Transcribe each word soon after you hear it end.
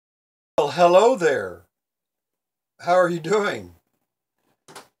Well, hello there. How are you doing?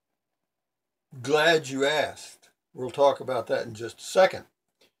 Glad you asked. We'll talk about that in just a second.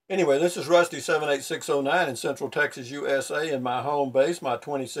 Anyway, this is Rusty 78609 in Central Texas, USA, in my home base, my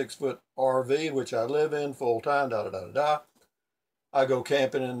 26-foot RV, which I live in full time. Da da da da da. I go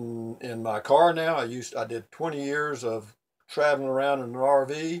camping in my car now. I did 20 years of traveling around in an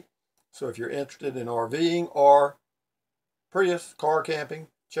RV. So if you're interested in RVing or Prius car camping,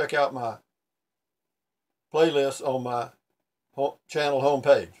 check out my playlist on my channel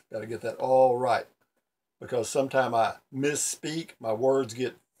homepage. Got to get that all right because sometimes I misspeak. My words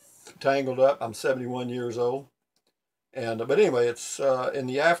get tangled up. I'm 71 years old. But anyway, it's in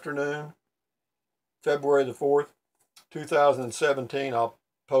the afternoon, February the 4th, 2017. I'll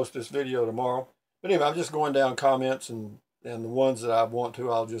post this video tomorrow. But anyway, I'm just going down comments and the ones that I want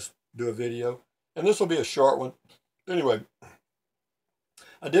to, I'll just do a video. And this will be a short one. Anyway,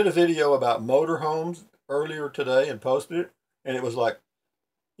 I did a video about motorhomes earlier today and posted it. And it was like,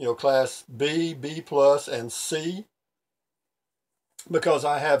 class B, B plus, and C, because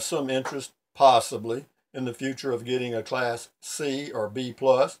I have some interest possibly in the future of getting a class C or B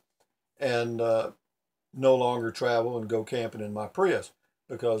plus and no longer travel and go camping in my Prius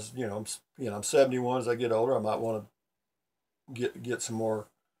because, I'm 71. As I get older, I might want to get some more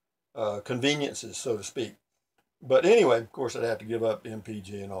conveniences, so to speak. But anyway, of course, I'd have to give up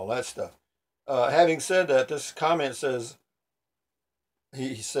MPG and all that stuff. Having said that, this comment says,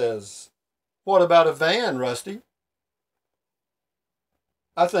 he says, what about a van, Rusty?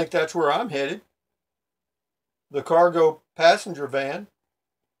 I think that's where I'm headed. The cargo passenger van.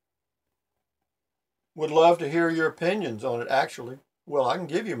 Would love to hear your opinions on it, actually. Well, I can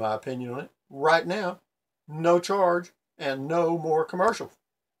give you my opinion on it right now. No charge and no more commercials.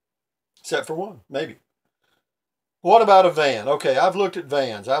 Except for one, maybe. What about a van? Okay, I've looked at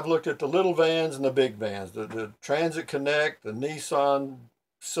vans. I've looked at the little vans and the big vans. The Transit Connect, the Nissan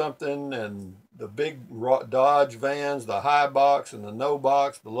something, and the big Dodge vans, the high box and the no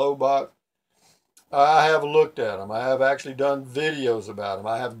box, the low box. I have looked at them. I have actually done videos about them.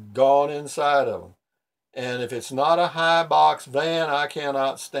 I have gone inside of them. And if it's not a high box van, I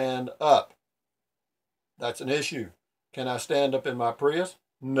cannot stand up. That's an issue. Can I stand up in my Prius?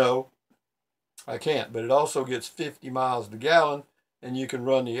 No, I can't. But it also gets 50 miles to the gallon, and you can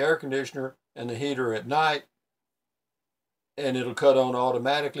run the air conditioner and the heater at night, and it'll cut on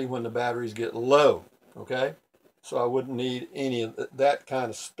automatically when the batteries get low, okay? So I wouldn't need any of that kind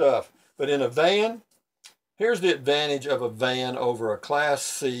of stuff. But in a van, here's the advantage of a van over a Class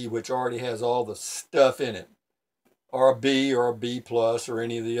C, which already has all the stuff in it, or a B or a B plus or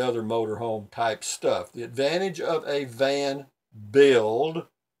any of the other motorhome type stuff. The advantage of a van build,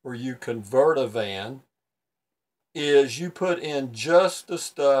 where you convert a van, is you put in just the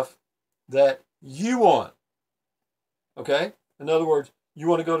stuff that you want. Okay? In other words, you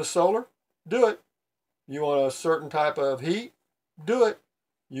want to go to solar? Do it. You want a certain type of heat? Do it.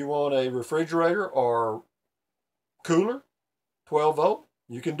 You want a refrigerator or cooler, 12 volt?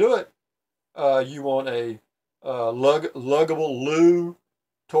 You can do it. You want a luggable loo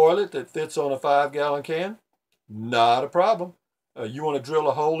toilet that fits on a 5-gallon can? Not a problem. You want to drill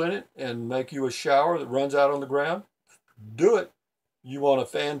a hole in it and make you a shower that runs out on the ground? Do it. You want a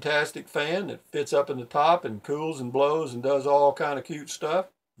fantastic fan that fits up in the top and cools and blows and does all kind of cute stuff?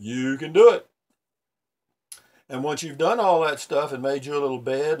 You can do it. And once you've done all that stuff and made you a little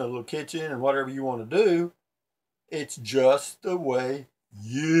bed and a little kitchen and whatever you want to do, it's just the way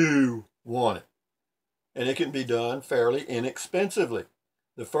you want it. And it can be done fairly inexpensively.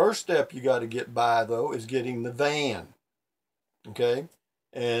 The first step you got to get by, though, is getting the van. Okay?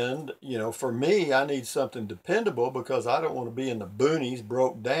 And, for me, I need something dependable because I don't want to be in the boonies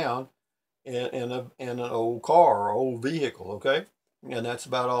broke down in an old car or old vehicle, okay? And that's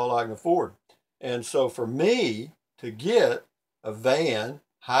about all I can afford. And so for me to get a van,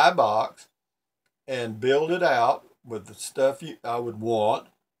 high box, and build it out with the stuff I would want,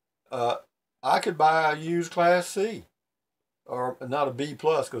 I could buy a used Class C, or not a B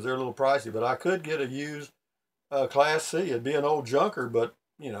plus because they're a little pricey, but I could get a used Class C. It'd be an old junker, but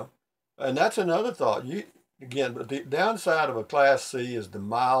and that's another thought. But the downside of a Class C is the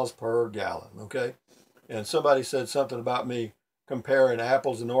miles per gallon. Okay, and somebody said something about me comparing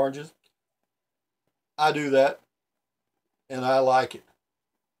apples and oranges. I do that, and I like it.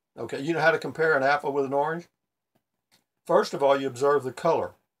 Okay, you know how to compare an apple with an orange? First of all, you observe the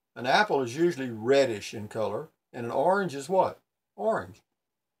color. An apple is usually reddish in color, and an orange is what? Orange.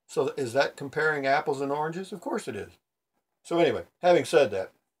 So is that comparing apples and oranges? Of course it is. So anyway, having said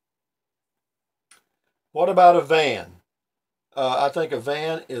that, what about a van? I think a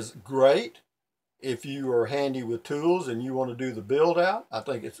van is great if you are handy with tools and you want to do the build out. I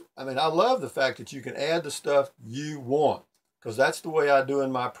love the fact that you can add the stuff you want, because that's the way I do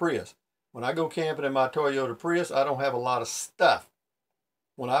in my Prius. When I go camping in my Toyota Prius, I don't have a lot of stuff.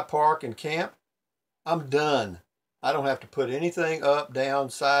 When I park and camp, I'm done. I don't have to put anything up, down,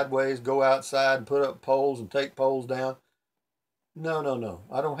 sideways, go outside and put up poles and take poles down. No, no, no.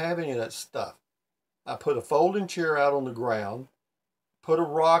 I don't have any of that stuff. I put a folding chair out on the ground, put a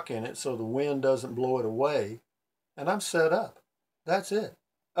rock in it so the wind doesn't blow it away, and I'm set up. That's it.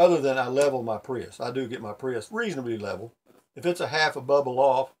 Other than I level my Prius. I do get my Prius reasonably level. If it's a half a bubble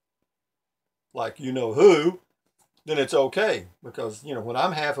off, like you know who, then it's okay. Because, you know, when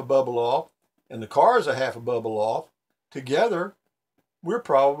I'm half a bubble off and the car is a half a bubble off, together, we're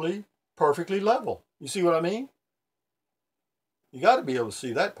probably perfectly level. You see what I mean? You got to be able to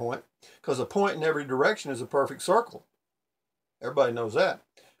see that point, because a point in every direction is a perfect circle. Everybody knows that.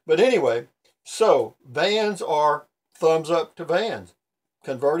 But anyway, so vans are thumbs up to vans.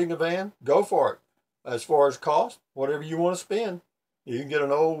 Converting a van, go for it. As far as cost, whatever you want to spend. You can get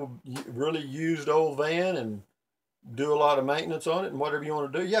an old, really used old van and do a lot of maintenance on it and whatever you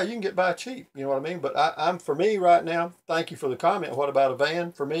want to do. Yeah, you can get by cheap. You know what I mean? But I'm for me right now, thank you for the comment. What about a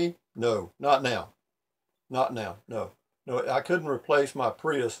van for me? No, not now. Not now. No. No, I couldn't replace my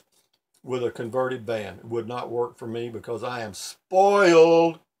Prius with a converted van. It would not work for me because I am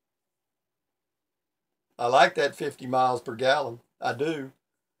spoiled. I like that 50 miles per gallon. I do.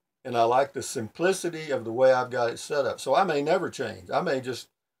 And I like the simplicity of the way I've got it set up. So I may never change. I may just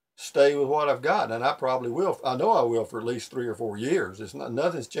stay with what I've got, and I probably will. I know I will for at least 3 or 4 years. It's not,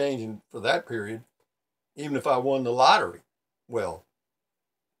 nothing's changing for that period, even if I won the lottery. Well,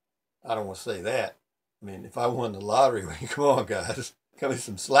 I don't want to say that. I mean, if I won the lottery, come on, guys, cut me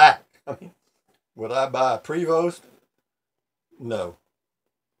some slack. I mean, would I buy a Prevost? No,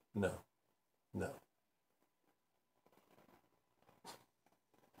 no, no.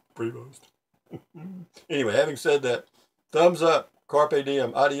 Prevost. Anyway, having said that, thumbs up, carpe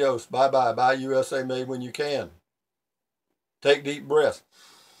diem, adios, bye-bye, buy USA made when you can. Take deep breaths.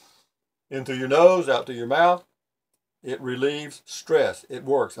 In through your nose, out through your mouth. It relieves stress. It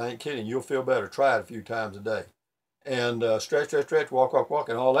works. I ain't kidding. You'll feel better. Try it a few times a day. And stretch, stretch, stretch, walk, walk, walk,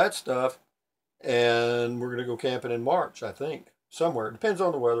 and all that stuff. And we're going to go camping in March, I think. Somewhere. Depends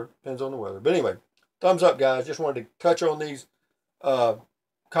on the weather. Depends on the weather. But anyway, thumbs up, guys. Just wanted to touch on these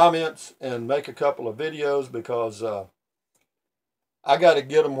comments and make a couple of videos because I got to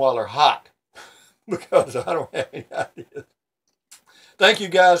get them while they're hot because I don't have any ideas. Thank you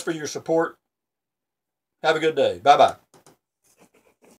guys for your support. Have a good day. Bye-bye.